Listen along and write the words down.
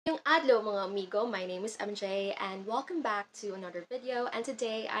Yung adlo mga amigo, my name is MJ and welcome back to another video, and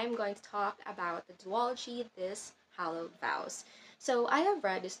today I'm going to talk about the duology This Hallowed Vows. So I have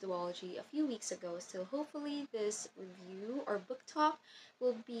read this duology a few weeks ago, so hopefully this review or book talk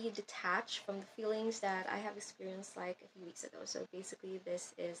will be detached from the feelings that I have experienced like a few weeks ago. So basically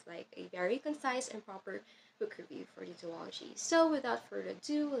this is like a very concise and proper book review for the duology. So without further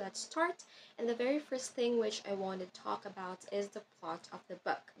ado, let's start. And the very first thing which I want to talk about is the plot of the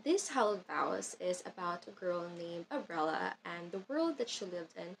book. This Hallowed Vows is about a girl named Umbrella, and the world that she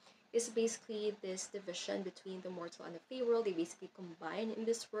lived in is basically this division between the mortal and the fey world. They basically combine in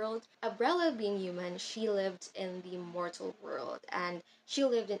this world. Umbrella being human, she lived in the mortal world, and she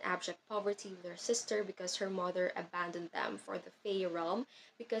lived in abject poverty with her sister because her mother abandoned them for the fey realm,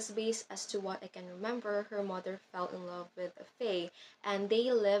 because based as to what I can remember, her mother fell in love with a fey, and they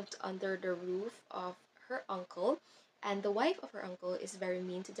lived under the roof of her uncle, and the wife of her uncle is very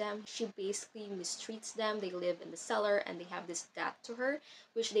mean to them. She basically mistreats them. They live in the cellar and they have this debt to her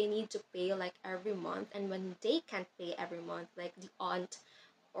which they need to pay like every month, and when they can't pay every month, like the aunt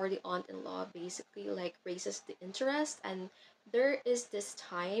or the aunt-in-law basically like raises the interest, and there is this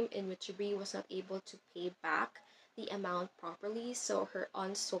time in which Bree was not able to pay back the amount properly, so her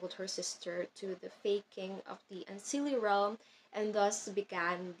aunt sold her sister to the Fey King of the Ancili realm, and thus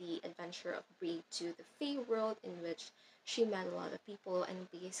began the adventure of Bree to the Fey world, in which she met a lot of people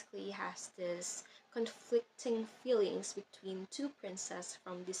and basically has this conflicting feelings between two princes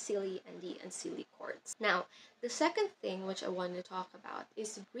from the Scilly and the Ancili courts. Now, the second thing which I want to talk about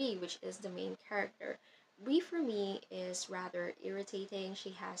is Bree, which is the main character. Bree for me is rather irritating.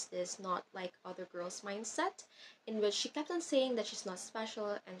 She has this not like other girls mindset in which she kept on saying that she's not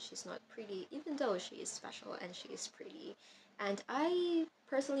special and she's not pretty, even though she is special and she is pretty. And I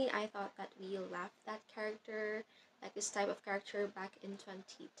thought that we left that character, like this type of character, back in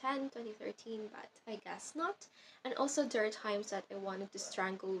 2010, 2013, but I guess not. And also there are times that I wanted to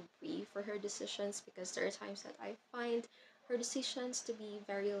strangle Brie for her decisions, because there are times that I find her decisions to be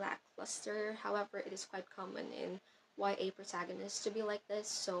very lackluster. However, it is quite common in YA protagonists to be like this,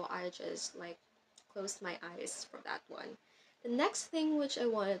 so I just like closed my eyes for that one. The next thing which I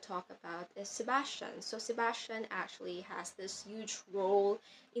want to talk about is Sebastian. So Sebastian actually has this huge role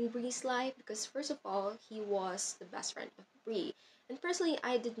in Bree's life because first of all, he was the best friend of Bree. And personally,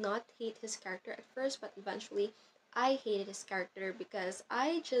 I did not hate his character at first, but eventually I hated his character because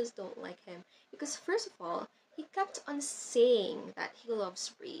I just don't like him. Because first of all, he kept on saying that he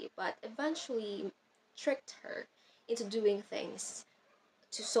loves Bree, but eventually tricked her into doing things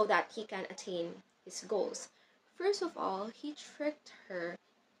so that he can attain his goals. First of all, he tricked her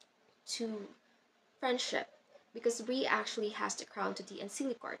to friendship because Bree actually has the crown to the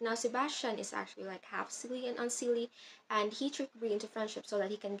Ancili court. Now Sebastian is actually like half Scilly and Ancili, and he tricked Bree into friendship so that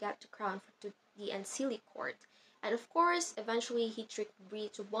he can get the crown to the Ancili court. And of course, eventually he tricked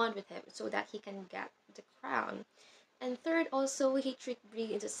Bree to bond with him so that he can get the crown. And third, also, he tricked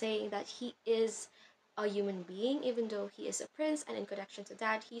Bree into saying that he is a human being, even though he is a prince, and in connection to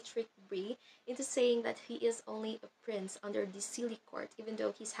that, he tricked Bree into saying that he is only a prince under the Scilly court, even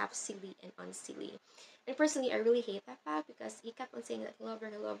though he's half Scilly and Unscilly. And personally, I really hate that fact because he kept on saying that he loved her,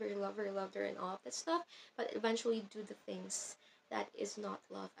 he loved her, he loved her, he loved her, and all of that stuff, but eventually do the things that is not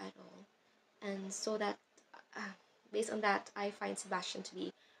love at all. And so that, uh, based on that, I find Sebastian to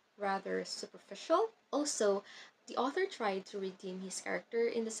be rather superficial. Also, the author tried to redeem his character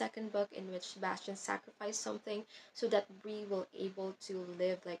in the second book, in which Sebastian sacrificed something so that Bree will able to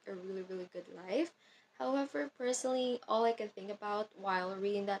live like a really really good life. However, personally, all I can think about while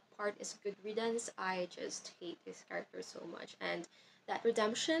reading that part is good riddance. I just hate this character so much, and that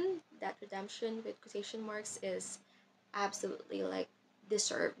redemption with quotation marks, is absolutely like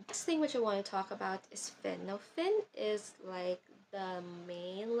deserved. Next thing which I want to talk about is Finn. Now Finn is like the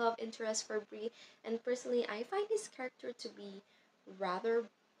main love interest for Brie, and personally I find his character to be rather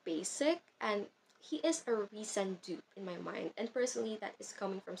basic, and he is a recent dupe in my mind, and personally that is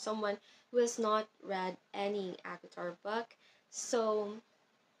coming from someone who has not read any ACOTAR book. So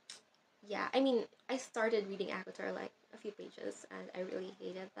yeah, I mean, I started reading ACOTAR like a few pages and I really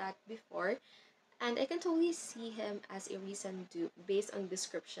hated that before, and I can totally see him as a recent dupe based on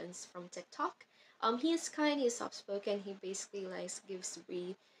descriptions from TikTok. He is kind, he is soft spoken, he basically like gives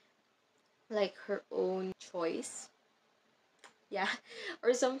Brie like her own choice, yeah,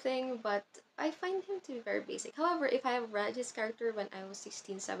 or something, but I find him to be very basic. However, if I have read his character when I was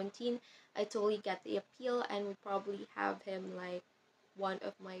 16, 17, I totally get the appeal and would probably have him like one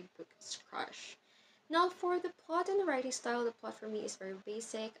of my book's crush. Now, for the plot and the writing style, the plot for me is very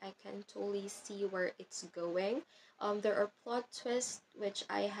basic. I can totally see where it's going. There are plot twists which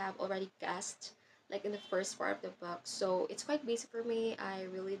I have already guessed, like in the first part of the book. So it's quite basic for me. I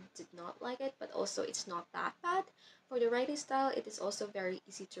really did not like it, but also it's not that bad. For the writing style, it is also very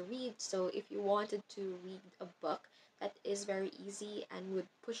easy to read. So if you wanted to read a book that is very easy and would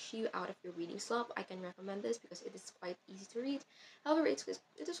push you out of your reading slump, I can recommend this because it is quite easy to read. However, it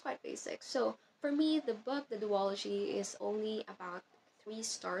is quite basic. So for me, the book, the duology, is only about 3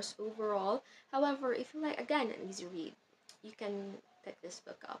 stars overall. However, if you like, again, an easy read, you can pick this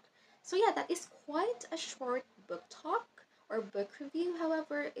book up. So yeah, that is quite a short book talk or book review.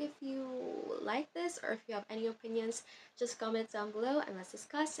 However, if you like this or if you have any opinions, just comment down below and let's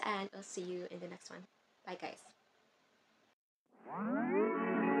discuss, and I'll see you in the next one. Bye guys.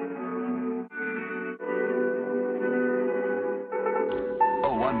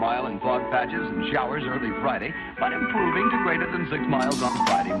 Oh, 1 mile in fog patches and showers early Friday, but improving to greater than 6 miles on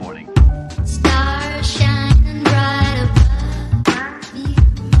Friday morning. Stars shining bright.